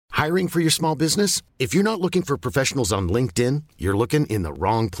Hiring for your small business? If you're not looking for professionals on LinkedIn, you're looking in the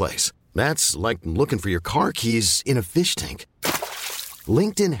wrong place. That's like looking for your car keys in a fish tank.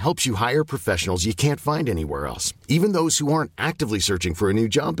 LinkedIn helps you hire professionals you can't find anywhere else, even those who aren't actively searching for a new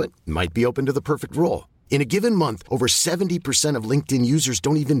job but might be open to the perfect role. In a given month, over 70% of LinkedIn users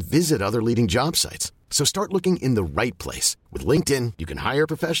don't even visit other leading job sites. So start looking in the right place. With LinkedIn, you can hire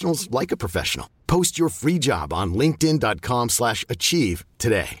professionals like a professional. Post your free job on linkedin.com/achieve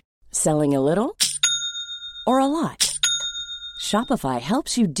today. Selling a little or a lot? Shopify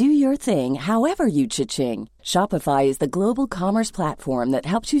helps you do your thing however you cha-ching. Shopify is the global commerce platform that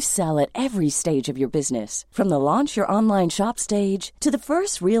helps you sell at every stage of your business. From the launch your online shop stage to the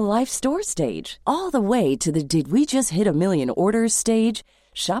first real-life store stage, all the way to the did we just hit a million orders stage.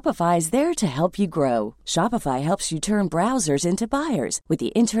 Shopify is there to help you grow. Shopify helps you turn browsers into buyers with the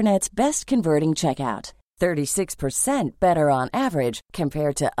internet's best converting checkout. 36% better on average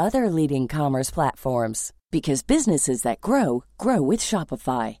compared to other leading commerce platforms. Because businesses that grow, grow with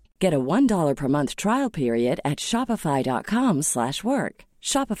Shopify. Get a $1 per month trial period at shopify.com/work.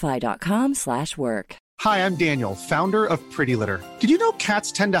 Shopify.com/work. Hi, I'm Daniel, founder of Pretty Litter. Did you know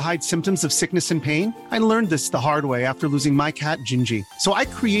cats tend to hide symptoms of sickness and pain? I learned this the hard way after losing my cat, Gingy. So I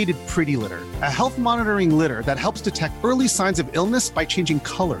created Pretty Litter, a health monitoring litter that helps detect early signs of illness by changing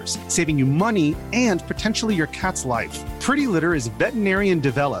colors, saving you money and potentially your cat's life. Pretty Litter is veterinarian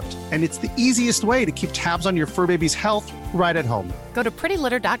developed, and it's the easiest way to keep tabs on your fur baby's health right at home. Go to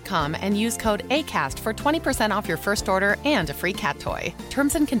prettylitter.com and use code ACAST for 20% off your first order and a free cat toy.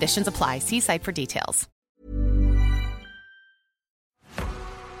 Terms and conditions apply. See site for details.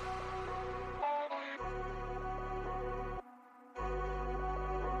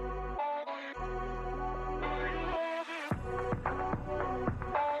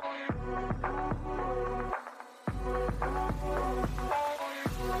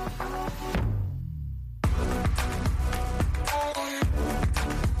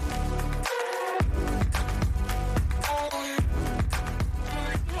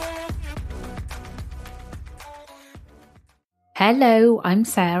 Hello, I'm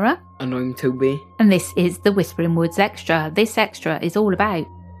Sarah. And I'm Toby. And this is the Whispering Woods Extra. This extra is all about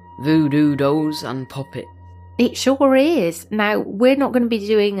voodoo dolls and Poppet. It sure is. Now, we're not going to be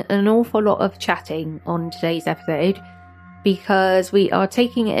doing an awful lot of chatting on today's episode because we are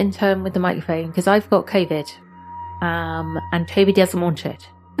taking it in turn with the microphone because I've got COVID and Toby doesn't want it.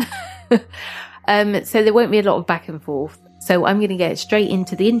 So there won't be a lot of back and forth. So I'm going to get straight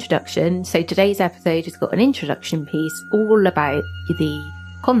into the introduction. So today's episode has got an introduction piece all about the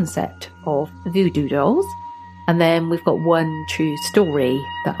concept of voodoo dolls. And then we've got one true story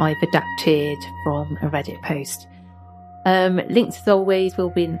that I've adapted from a Reddit post. Links as always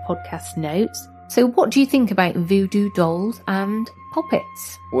will be in the podcast notes. So what do you think about voodoo dolls and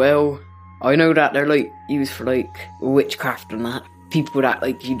poppets? Well, I know that they're used for witchcraft and that. People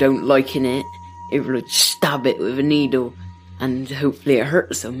that you don't like in it, it will stab it with a needle. And hopefully it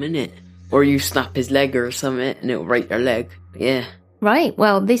hurts them, innit? Or you snap his leg or something and it'll break their leg. Yeah. Right,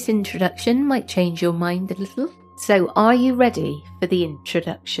 well, this introduction might change your mind a little. So are you ready for the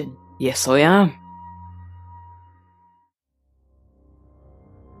introduction? Yes, I am.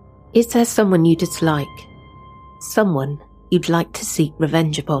 Is there someone you dislike? Someone you'd like to seek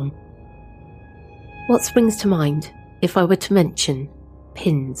revenge upon? What springs to mind if I were to mention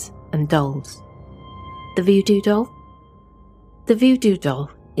pins and dolls? The voodoo doll? The voodoo doll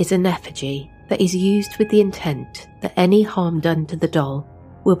is an effigy that is used with the intent that any harm done to the doll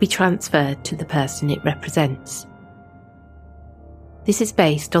will be transferred to the person it represents. This is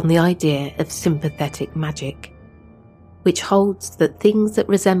based on the idea of sympathetic magic, which holds that things that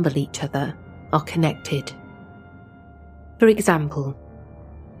resemble each other are connected. For example,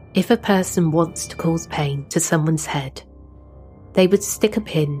 if a person wants to cause pain to someone's head, they would stick a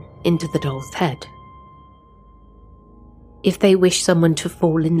pin into the doll's head. If they wish someone to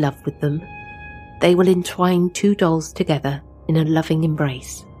fall in love with them, they will entwine two dolls together in a loving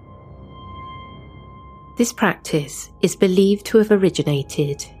embrace. This practice is believed to have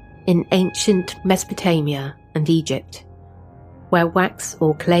originated in ancient Mesopotamia and Egypt, where wax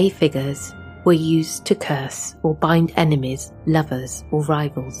or clay figures were used to curse or bind enemies, lovers, or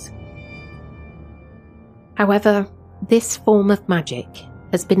rivals. However, this form of magic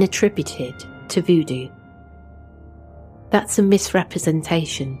has been attributed to voodoo. That's a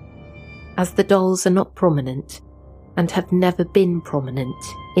misrepresentation, as the dolls are not prominent and have never been prominent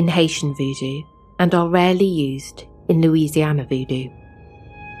in Haitian voodoo and are rarely used in Louisiana voodoo.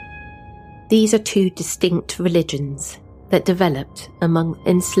 These are two distinct religions that developed among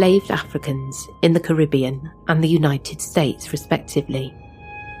enslaved Africans in the Caribbean and the United States, respectively.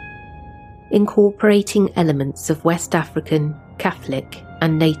 incorporating elements of West African, Catholic,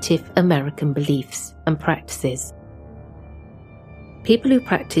 and Native American beliefs and practices. People who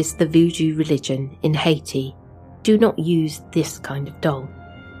practice the Voodoo religion in Haiti do not use this kind of doll.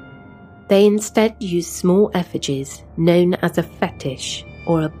 They instead use small effigies known as a fetish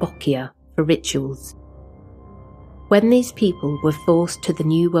or a bokia for rituals. When these people were forced to the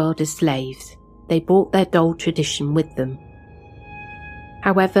New World as slaves, they brought their doll tradition with them.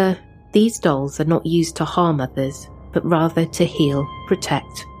 However, these dolls are not used to harm others, but rather to heal,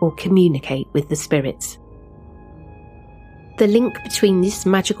 protect, or communicate with the spirits. The link between this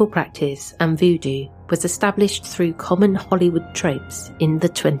magical practice and voodoo was established through common Hollywood tropes in the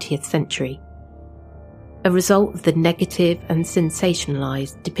 20th century, a result of the negative and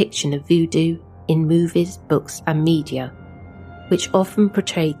sensationalized depiction of voodoo in movies, books, and media, which often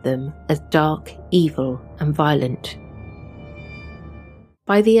portrayed them as dark, evil, and violent.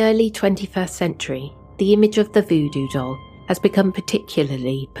 By the early 21st century, the image of the voodoo doll has become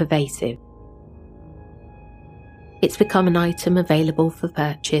particularly pervasive. It's become an item available for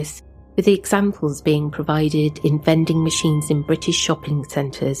purchase, with the examples being provided in vending machines in British shopping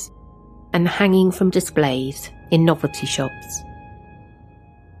centres and hanging from displays in novelty shops.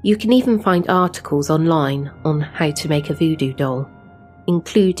 You can even find articles online on how to make a voodoo doll,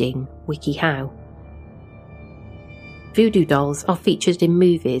 including WikiHow. Voodoo dolls are featured in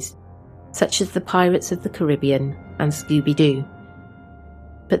movies such as The Pirates of the Caribbean and Scooby-Doo.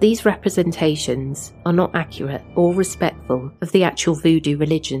 But these representations are not accurate or respectful of the actual voodoo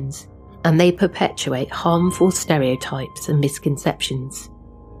religions, and they perpetuate harmful stereotypes and misconceptions.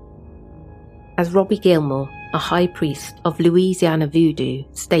 As Robbie Gilmore, a high priest of Louisiana voodoo,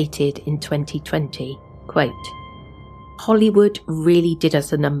 stated in 2020, quote, "Hollywood really did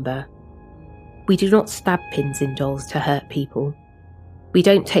us a number. We do not stab pins in dolls to hurt people. We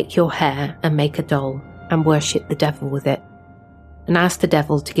don't take your hair and make a doll and worship the devil with it, and ask the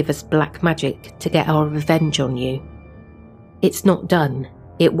devil to give us black magic to get our revenge on you. It's not done,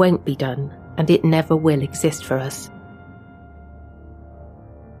 it won't be done, and it never will exist for us."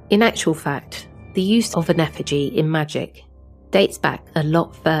 In actual fact, the use of an effigy in magic dates back a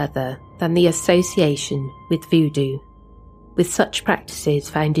lot further than the association with voodoo, with such practices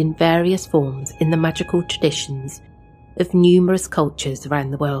found in various forms in the magical traditions of numerous cultures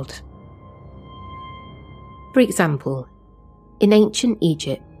around the world. For example, in ancient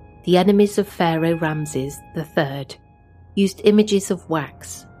Egypt, the enemies of Pharaoh Ramses III used images of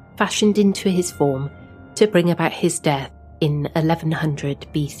wax fashioned into his form to bring about his death in 1100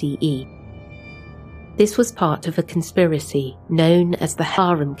 BCE. This was part of a conspiracy known as the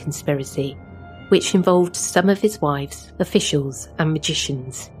Harem Conspiracy, which involved some of his wives, officials, and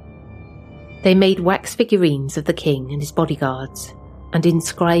magicians. They made wax figurines of the king and his bodyguards and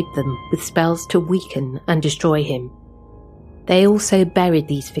inscribed them with spells to weaken and destroy him. They also buried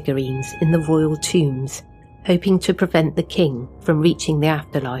these figurines in the royal tombs, hoping to prevent the king from reaching the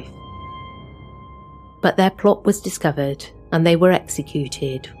afterlife. But their plot was discovered and they were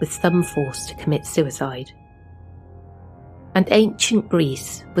executed, with some forced to commit suicide. And ancient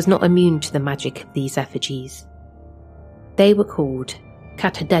Greece was not immune to the magic of these effigies. They were called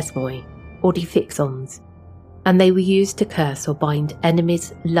katadesmoi, or defixons, and they were used to curse or bind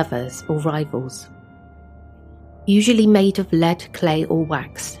enemies, lovers, or rivals. Usually made of lead, clay, or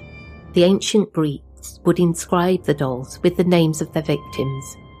wax, the ancient Greeks would inscribe the dolls with the names of their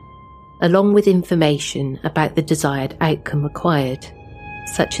victims, along with information about the desired outcome required,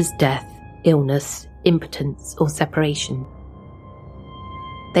 such as death, illness, impotence, or separation.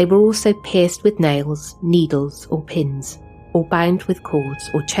 They were also pierced with nails, needles, or pins, or bound with cords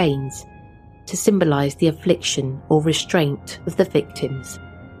or chains to symbolise the affliction or restraint of the victims.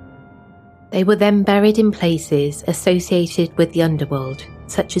 They were then buried in places associated with the underworld,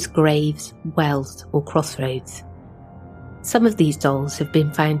 such as graves, wells, or crossroads. Some of these dolls have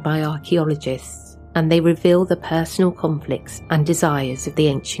been found by archaeologists, and they reveal the personal conflicts and desires of the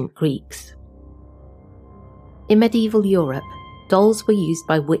ancient Greeks. In medieval Europe, dolls were used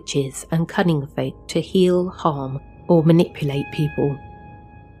by witches and cunning folk to heal, harm, or manipulate people.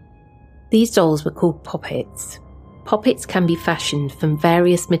 These dolls were called poppets. Poppets can be fashioned from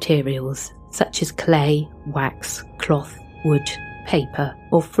various materials, such as clay, wax, cloth, wood, paper,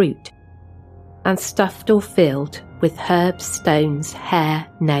 or fruit, and stuffed or filled with herbs, stones, hair,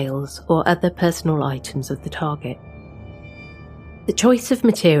 nails, or other personal items of the target. The choice of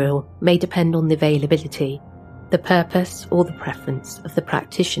material may depend on the availability, the purpose, or the preference of the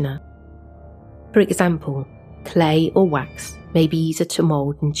practitioner. For example, clay or wax may be easier to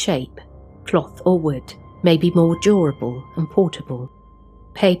mould and shape. Cloth or wood may be more durable and portable.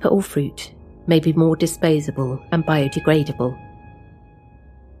 Paper or fruit may be more disposable and biodegradable.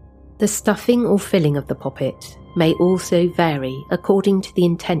 The stuffing or filling of the poppet may also vary according to the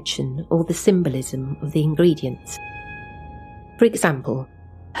intention or the symbolism of the ingredients. For example,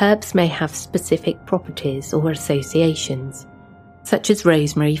 herbs may have specific properties or associations, such as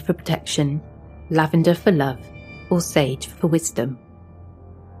rosemary for protection, lavender for love, or sage for wisdom.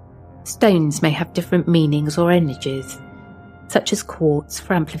 Stones may have different meanings or energies, such as quartz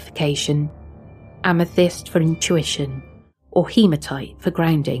for amplification, amethyst for intuition, or hematite for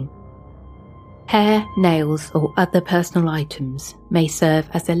grounding. Hair, nails, or other personal items may serve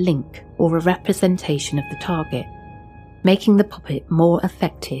as a link or a representation of the target, making the poppet more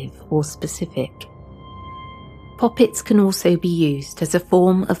effective or specific. Poppets can also be used as a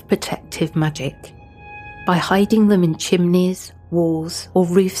form of protective magic, by hiding them in chimneys, walls, or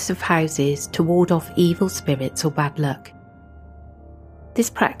roofs of houses to ward off evil spirits or bad luck. This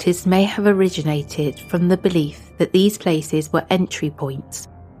practice may have originated from the belief that these places were entry points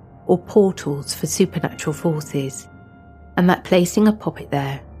or portals for supernatural forces, and that placing a poppet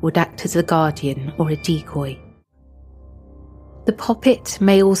there would act as a guardian or a decoy. The poppet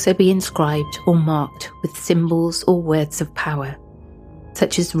may also be inscribed or marked with symbols or words of power,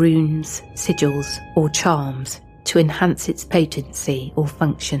 such as runes, sigils, or charms, to enhance its potency or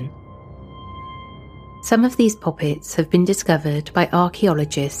function. Some of these poppets have been discovered by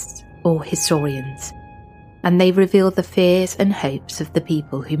archaeologists or historians, and they reveal the fears and hopes of the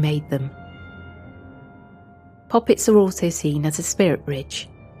people who made them. Poppets are also seen as a spirit bridge,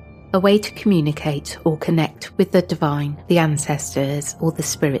 a way to communicate or connect with the divine, the ancestors, or the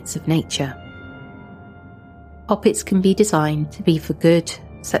spirits of nature. Poppets can be designed to be for good,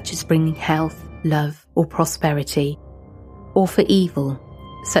 such as bringing health, love, or prosperity, or for evil,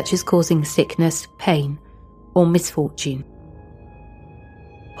 such as causing sickness, pain, or misfortune.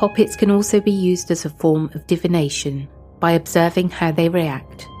 Poppets can also be used as a form of divination by observing how they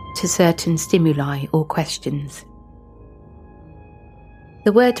react to certain stimuli or questions.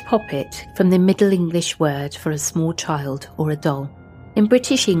 The word poppet, from the Middle English word for a small child or a doll. In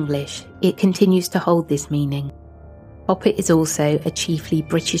British English, it continues to hold this meaning. Poppet is also a chiefly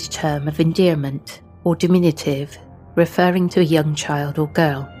British term of endearment or diminutive, referring to a young child or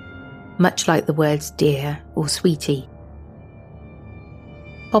girl, much like the words dear or sweetie.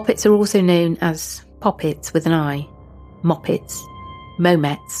 Poppets are also known as poppets with an I, moppets,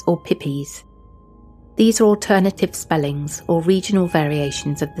 momets or pippies. These are alternative spellings or regional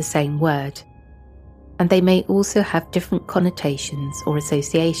variations of the same word, and they may also have different connotations or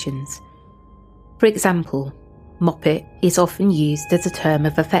associations. For example, moppet is often used as a term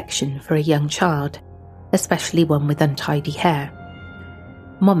of affection for a young child, especially one with untidy hair.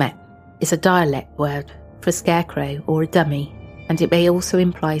 Mommet is a dialect word for a scarecrow or a dummy, and it may also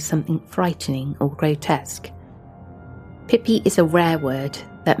imply something frightening or grotesque. Pippy is a rare word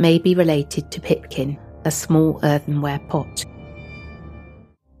that may be related to pipkin, a small earthenware pot.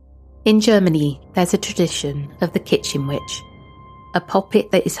 In Germany, there's a tradition of the kitchen witch, a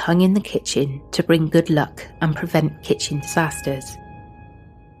poppet that is hung in the kitchen to bring good luck and prevent kitchen disasters.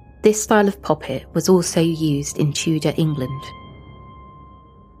 This style of poppet was also used in Tudor England.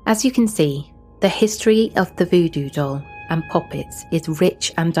 As you can see, the history of the voodoo doll and poppets is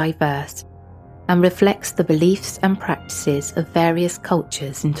rich and diverse, and reflects the beliefs and practices of various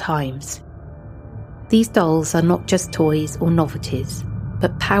cultures and times. These dolls are not just toys or novelties,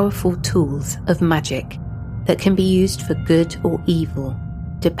 but powerful tools of magic that can be used for good or evil,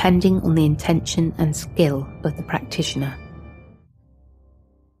 depending on the intention and skill of the practitioner.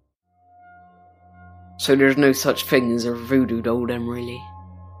 So there's no such thing as a voodoo doll then, really?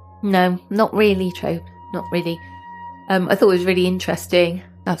 No, not really, Trope. Not really. I thought it was really interesting.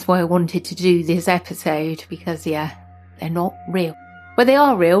 That's why I wanted to do this episode, because, yeah, they're not real. Well, they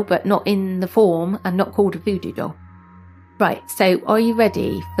are real, but not in the form and not called a voodoo doll. Right, so are you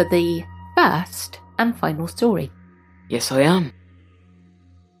ready for the first and final story? Yes, I am.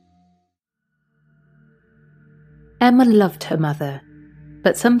 Emma loved her mother,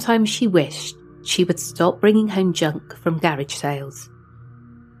 but sometimes she wished she would stop bringing home junk from garage sales.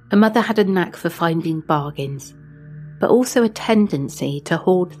 Her mother had a knack for finding bargains, but also a tendency to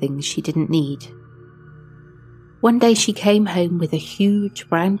hoard things she didn't need. One day she came home with a huge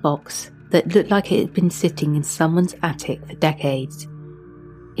brown box that looked like it had been sitting in someone's attic for decades.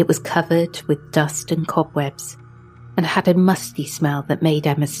 It was covered with dust and cobwebs, and had a musty smell that made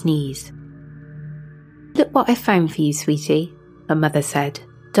Emma sneeze. "Look what I found for you, sweetie," her mother said,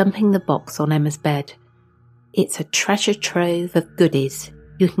 dumping the box on Emma's bed. "It's a treasure trove of goodies.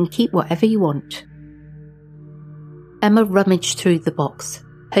 You can keep whatever you want." Emma rummaged through the box,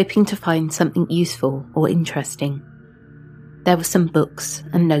 hoping to find something useful or interesting. There were some books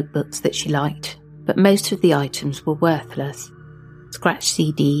and notebooks that she liked, but most of the items were worthless. Scratched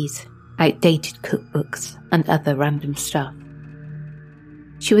CDs, outdated cookbooks, and other random stuff.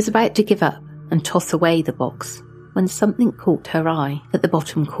 She was about to give up and toss away the box when something caught her eye at the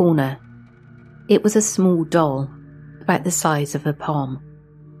bottom corner. It was a small doll, about the size of a palm.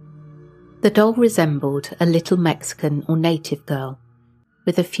 The doll resembled a little Mexican or native girl,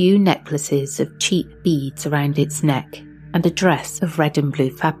 with a few necklaces of cheap beads around its neck and a dress of red and blue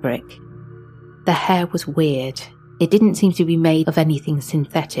fabric. The hair was weird. It didn't seem to be made of anything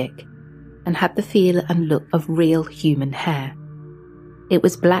synthetic, and had the feel and look of real human hair. It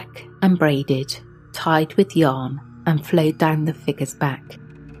was black and braided, tied with yarn, and flowed down the figure's back.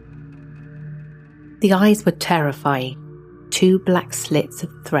 The eyes were terrifying, 2 black slits of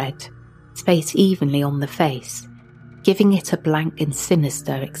thread, spaced evenly on the face, giving it a blank and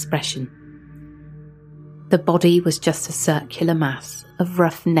sinister expression. The body was just a circular mass of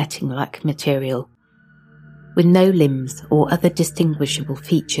rough netting-like material, with no limbs or other distinguishable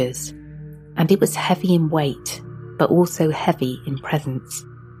features, and it was heavy in weight, but also heavy in presence.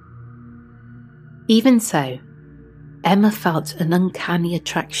 Even so, Emma felt an uncanny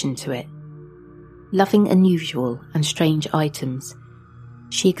attraction to it. Loving unusual and strange items,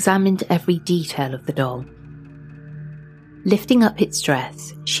 she examined every detail of the doll. Lifting up its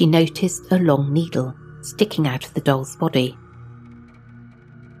dress, she noticed a long needle sticking out of the doll's body.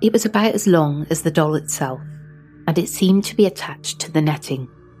 It was about as long as the doll itself, and it seemed to be attached to the netting.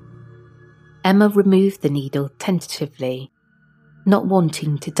 Emma removed the needle tentatively, not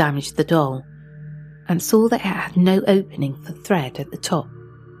wanting to damage the doll, and saw that it had no opening for thread at the top.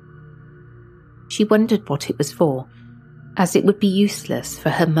 She wondered what it was for, as it would be useless for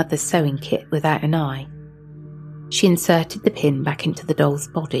her mother's sewing kit without an eye. She inserted the pin back into the doll's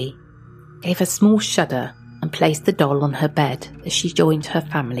body, gave a small shudder, and placed the doll on her bed as she joined her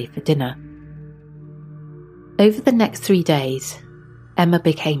family for dinner. Over the next 3 days, Emma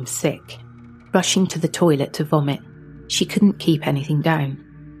became sick, rushing to the toilet to vomit. She couldn't keep anything down.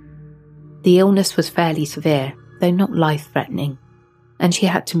 The illness was fairly severe, though not life-threatening, and she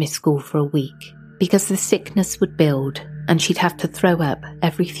had to miss school for a week because the sickness would build and she'd have to throw up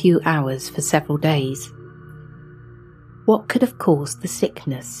every few hours for several days. What could have caused the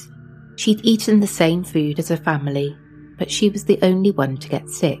sickness? She'd eaten the same food as her family, but she was the only one to get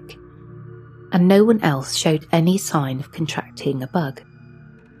sick, and no one else showed any sign of contracting a bug.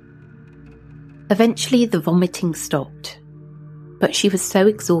 Eventually the vomiting stopped, but she was so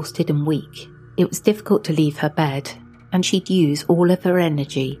exhausted and weak, it was difficult to leave her bed, and she'd use all of her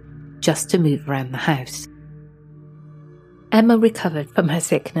energy just to move around the house. Emma recovered from her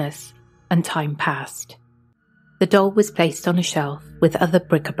sickness, and time passed. The doll was placed on a shelf with other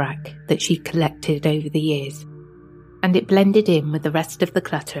bric-a-brac that she'd collected over the years, and it blended in with the rest of the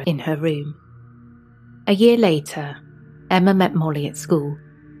clutter in her room. A year later, Emma met Molly at school,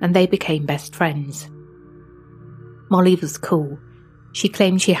 and they became best friends. Molly was cool. She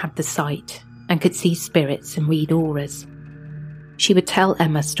claimed she had the sight and could see spirits and read auras. She would tell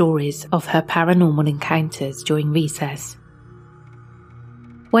Emma stories of her paranormal encounters during recess.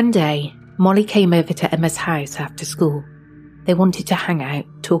 One day, Molly came over to Emma's house after school. They wanted to hang out,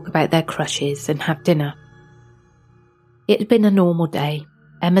 talk about their crushes, and have dinner. It had been a normal day.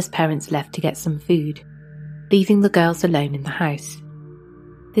 Emma's parents left to get some food, leaving the girls alone in the house.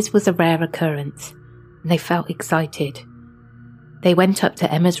 This was a rare occurrence, and they felt excited. They went up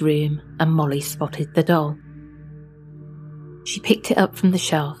to Emma's room, and Molly spotted the doll. She picked it up from the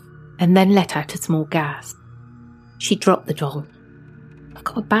shelf, and then let out a small gasp. She dropped the doll. "I've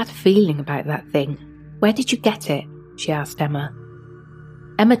got a bad feeling about that thing. Where did you get it?" she asked Emma.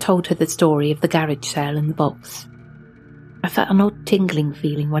 Emma told her the story of the garage sale and the box. "I felt an odd tingling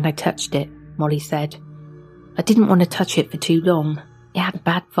feeling when I touched it," Molly said. "I didn't want to touch it for too long. It had a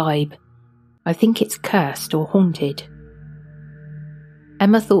bad vibe. I think it's cursed or haunted."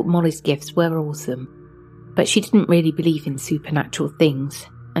 Emma thought Molly's gifts were awesome, but she didn't really believe in supernatural things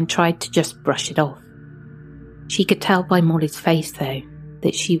and tried to just brush it off. She could tell by Molly's face, though,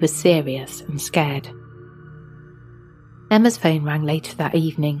 that she was serious and scared. Emma's phone rang later that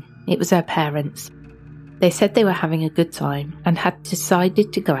evening. It was her parents. They said they were having a good time and had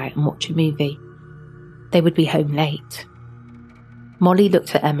decided to go out and watch a movie. They would be home late. Molly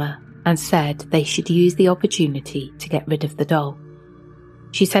looked at Emma and said they should use the opportunity to get rid of the doll.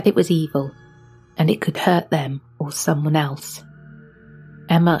 She said it was evil, and it could hurt them or someone else.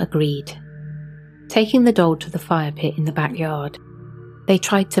 Emma agreed. Taking the doll to the fire pit in the backyard, they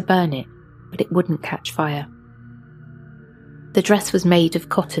tried to burn it, but it wouldn't catch fire. The dress was made of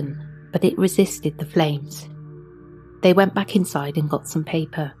cotton, but it resisted the flames. They went back inside and got some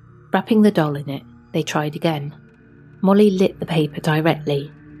paper. Wrapping the doll in it, they tried again. Molly lit the paper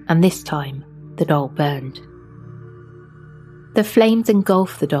directly, and this time, the doll burned. The flames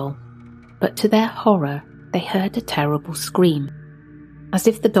engulfed the doll, but to their horror, they heard a terrible scream, as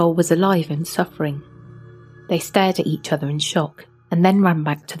if the doll was alive and suffering. They stared at each other in shock, and then ran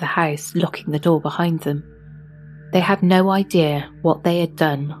back to the house, locking the door behind them. They had no idea what they had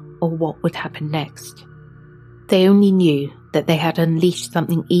done or what would happen next. They only knew that they had unleashed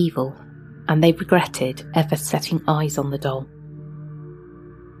something evil, and they regretted ever setting eyes on the doll.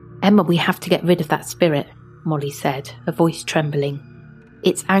 "Emma, we have to get rid of that spirit," Molly said, her voice trembling.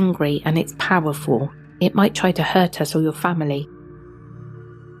 "It's angry and it's powerful. It might try to hurt us or your family."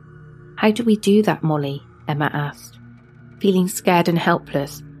 "How do we do that, Molly?" Emma asked. Feeling scared and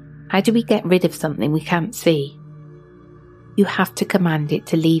helpless, how do we get rid of something we can't see? "You have to command it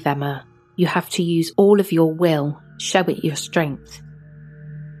to leave, Emma. You have to use all of your will, show it your strength."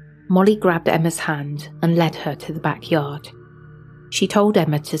 Molly grabbed Emma's hand and led her to the backyard. She told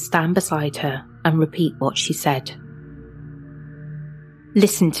Emma to stand beside her and repeat what she said.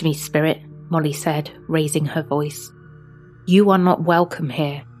 "Listen to me, Spirit," Molly said, raising her voice. "You are not welcome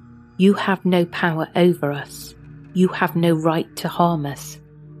here. You have no power over us. You have no right to harm us.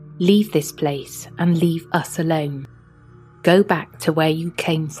 Leave this place and leave us alone. Go back to where you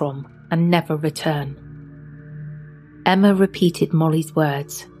came from and never return." Emma repeated Molly's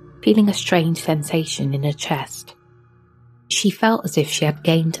words, feeling a strange sensation in her chest. She felt as if she had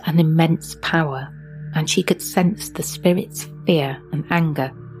gained an immense power, and she could sense the spirit's fear and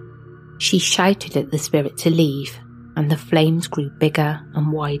anger. She shouted at the spirit to leave, and the flames grew bigger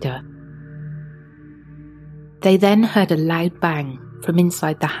and wider. They then heard a loud bang from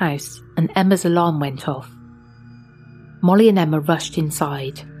inside the house, and Emma's alarm went off. Molly and Emma rushed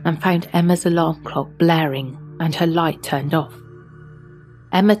inside and found Emma's alarm clock blaring and her light turned off.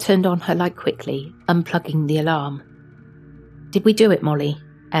 Emma turned on her light quickly, unplugging the alarm. "Did we do it, Molly?"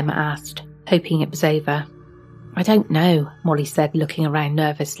 Emma asked, hoping it was over. "I don't know," Molly said, looking around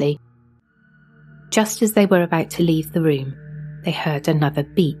nervously. Just as they were about to leave the room, they heard another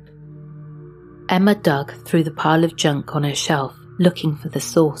beep. Emma dug through the pile of junk on her shelf, looking for the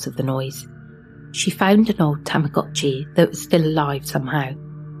source of the noise. She found an old Tamagotchi that was still alive somehow.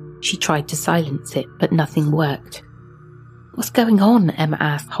 She tried to silence it, but nothing worked. "What's going on?" Emma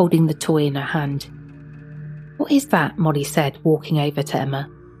asked, holding the toy in her hand. "What is that?" Molly said, walking over to Emma.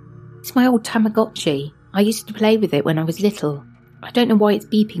 "It's my old Tamagotchi. I used to play with it when I was little. I don't know why it's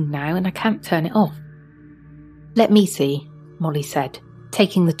beeping now and I can't turn it off." "Let me see," Molly said,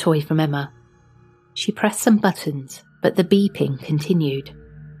 taking the toy from Emma. She pressed some buttons, but the beeping continued.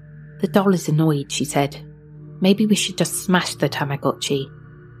 "The doll is annoyed," she said. "Maybe we should just smash the Tamagotchi."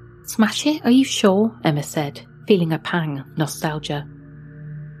 "Smash it? Are you sure?" Emma said, feeling a pang of nostalgia.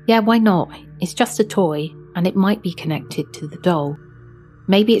 "Yeah, why not? It's just a toy, and it might be connected to the doll.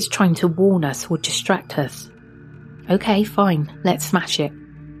 Maybe it's trying to warn us or distract us." "Okay, fine, let's smash it."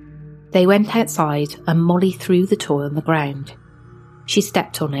 They went outside and Molly threw the toy on the ground. She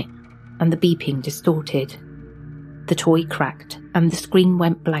stepped on it, and the beeping distorted. The toy cracked and the screen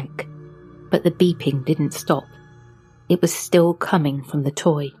went blank, but the beeping didn't stop. It was still coming from the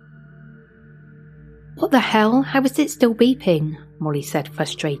toy. "What the hell? How is it still beeping?" Molly said,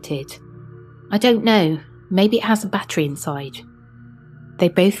 frustrated. "I don't know. Maybe it has a battery inside." They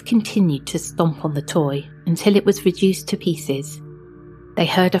both continued to stomp on the toy until it was reduced to pieces. They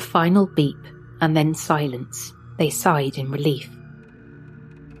heard a final beep and then silence. They sighed in relief.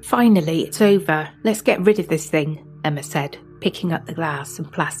 "Finally, it's over. Let's get rid of this thing," Emma said, picking up the glass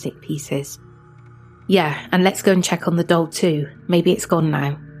and plastic pieces. "Yeah, and let's go and check on the doll too. Maybe it's gone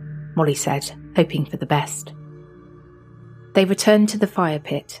now," Molly said, hoping for the best. They returned to the fire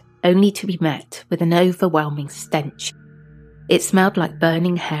pit, only to be met with an overwhelming stench. It smelled like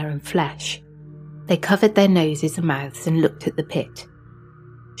burning hair and flesh. They covered their noses and mouths and looked at the pit.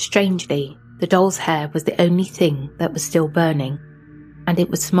 Strangely, the doll's hair was the only thing that was still burning, and it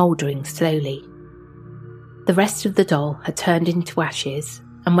was smouldering slowly. The rest of the doll had turned into ashes,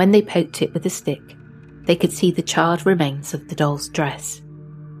 and when they poked it with a stick, they could see the charred remains of the doll's dress.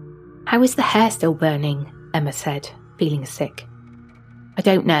 "How is the hair still burning?" Emma said, feeling sick. "I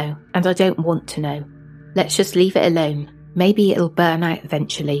don't know, and I don't want to know. Let's just leave it alone. Maybe it'll burn out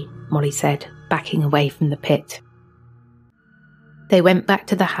eventually," Molly said, backing away from the pit. They went back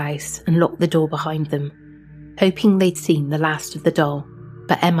to the house and locked the door behind them, hoping they'd seen the last of the doll,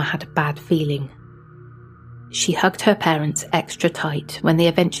 but Emma had a bad feeling. She hugged her parents extra tight when they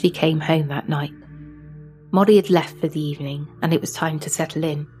eventually came home that night. Molly had left for the evening and it was time to settle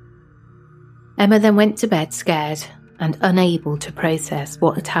in. Emma then went to bed scared and unable to process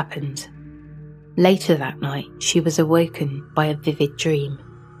what had happened. Later that night, she was awoken by a vivid dream.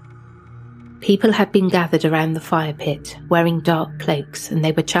 People had been gathered around the fire pit, wearing dark cloaks, and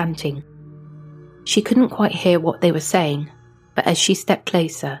they were chanting. She couldn't quite hear what they were saying, but as she stepped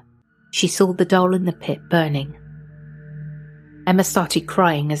closer, she saw the doll in the pit burning. Emma started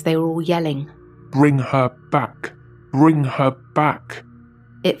crying as they were all yelling, "Bring her back! Bring her back!"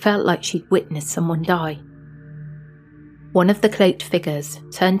 It felt like she'd witnessed someone die. One of the cloaked figures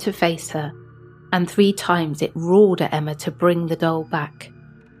turned to face her, and 3 times it roared at Emma to bring the doll back.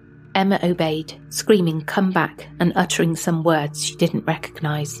 Emma obeyed, screaming "come back" and uttering some words she didn't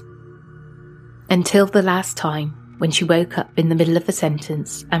recognise. Until the last time, when she woke up in the middle of a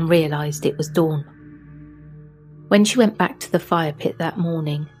sentence and realised it was dawn. When she went back to the fire pit that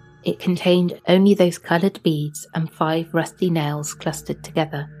morning, it contained only those coloured beads and 5 rusty nails clustered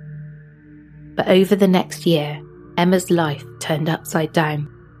together. But over the next year, Emma's life turned upside down.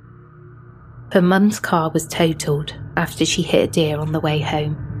 Her mum's car was totaled after she hit a deer on the way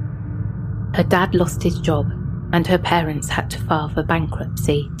home. Her dad lost his job, and her parents had to file for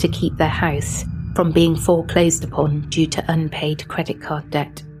bankruptcy to keep their house from being foreclosed upon due to unpaid credit card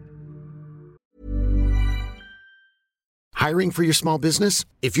debt. Hiring for your small business?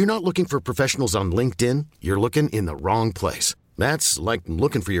 If you're not looking for professionals on LinkedIn, you're looking in the wrong place. That's like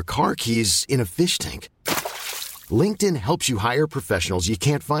looking for your car keys in a fish tank. LinkedIn helps you hire professionals you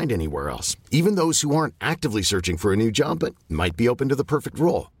can't find anywhere else, even those who aren't actively searching for a new job but might be open to the perfect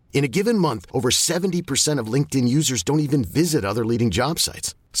role. In a given month, over 70% of LinkedIn users don't even visit other leading job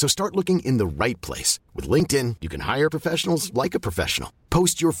sites. So start looking in the right place. With LinkedIn, you can hire professionals like a professional.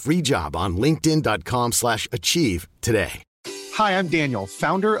 Post your free job on linkedin.com/achieve today. Hi, I'm Daniel,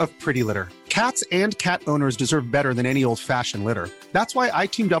 founder of Pretty Litter. Cats and cat owners deserve better than any old-fashioned litter. That's why I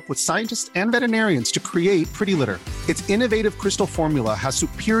teamed up with scientists and veterinarians to create Pretty Litter. Its innovative crystal formula has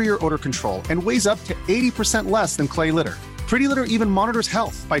superior odor control and weighs up to 80% less than clay litter. Pretty Litter even monitors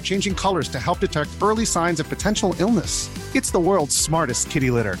health by changing colors to help detect early signs of potential illness. It's the world's smartest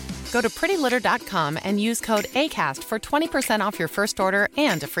kitty litter. Go to prettylitter.com and use code ACAST for 20% off your first order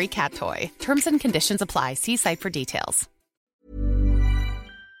and a free cat toy. Terms and conditions apply. See site for details.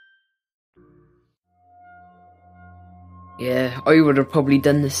 Yeah, I would have probably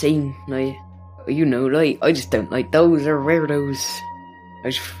done the same. Like, I just don't like those. They're weirdos.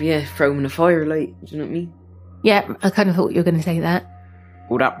 I just, throw them in the fire, do you know what I mean? Yeah, I kind of thought you were going to say that.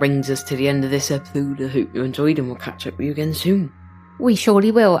 Well, that brings us to the end of this episode. I hope you enjoyed and we'll catch up with you again soon. We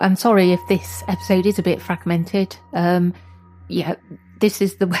surely will. I'm sorry if this episode is a bit fragmented. This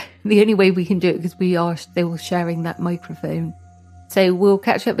is the only way we can do it because we are still sharing that microphone. So we'll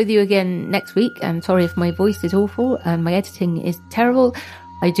catch up with you again next week. I'm sorry if my voice is awful and my editing is terrible.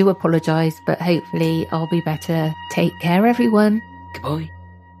 I do apologise, but hopefully I'll be better. Take care, everyone. Goodbye.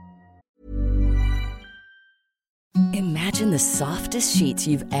 Imagine the softest sheets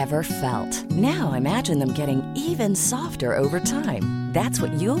you've ever felt. Now imagine them getting even softer over time. That's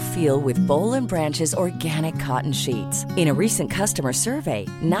what you'll feel with Boll & Branch's organic cotton sheets. In a recent customer survey,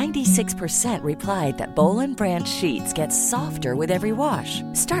 96% replied that Boll & Branch sheets get softer with every wash.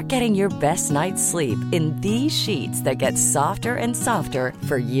 Start getting your best night's sleep in these sheets that get softer and softer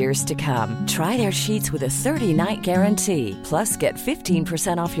for years to come. Try their sheets with a 30-night guarantee. Plus, get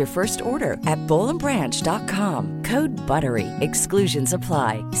 15% off your first order at bollandbranch.com. Code BUTTERY. Exclusions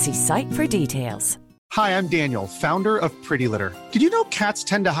apply. See site for details. Hi, I'm Daniel, founder of Pretty Litter. Did you know cats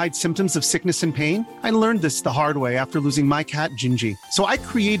tend to hide symptoms of sickness and pain? I learned this the hard way after losing my cat, Gingy. So I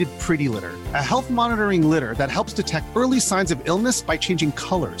created Pretty Litter, a health monitoring litter that helps detect early signs of illness by changing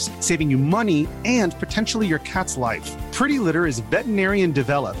colors, saving you money and potentially your cat's life. Pretty Litter is veterinarian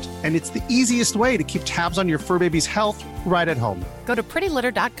developed, and it's the easiest way to keep tabs on your fur baby's health right at home. Go to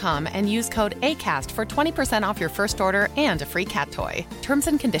prettylitter.com and use code ACAST for 20% off your first order and a free cat toy. Terms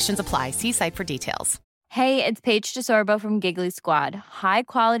and conditions apply. See site for details. Hey, it's Paige DeSorbo from Giggly Squad. High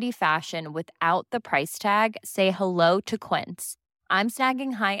quality fashion without the price tag. Say hello to Quince. I'm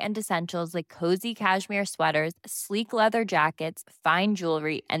snagging high-end essentials like cozy cashmere sweaters, sleek leather jackets, fine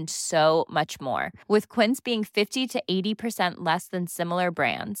jewelry, and so much more. With Quince being 50 to 80% less than similar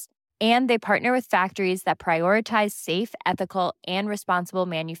brands. And they partner with factories that prioritize safe, ethical, and responsible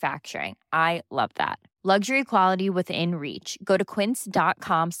manufacturing. I love that. Luxury quality within reach. Go to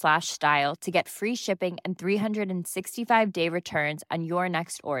quince.com/style to get free shipping and 365-day returns on your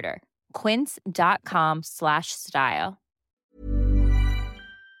next order. Quince.com/style.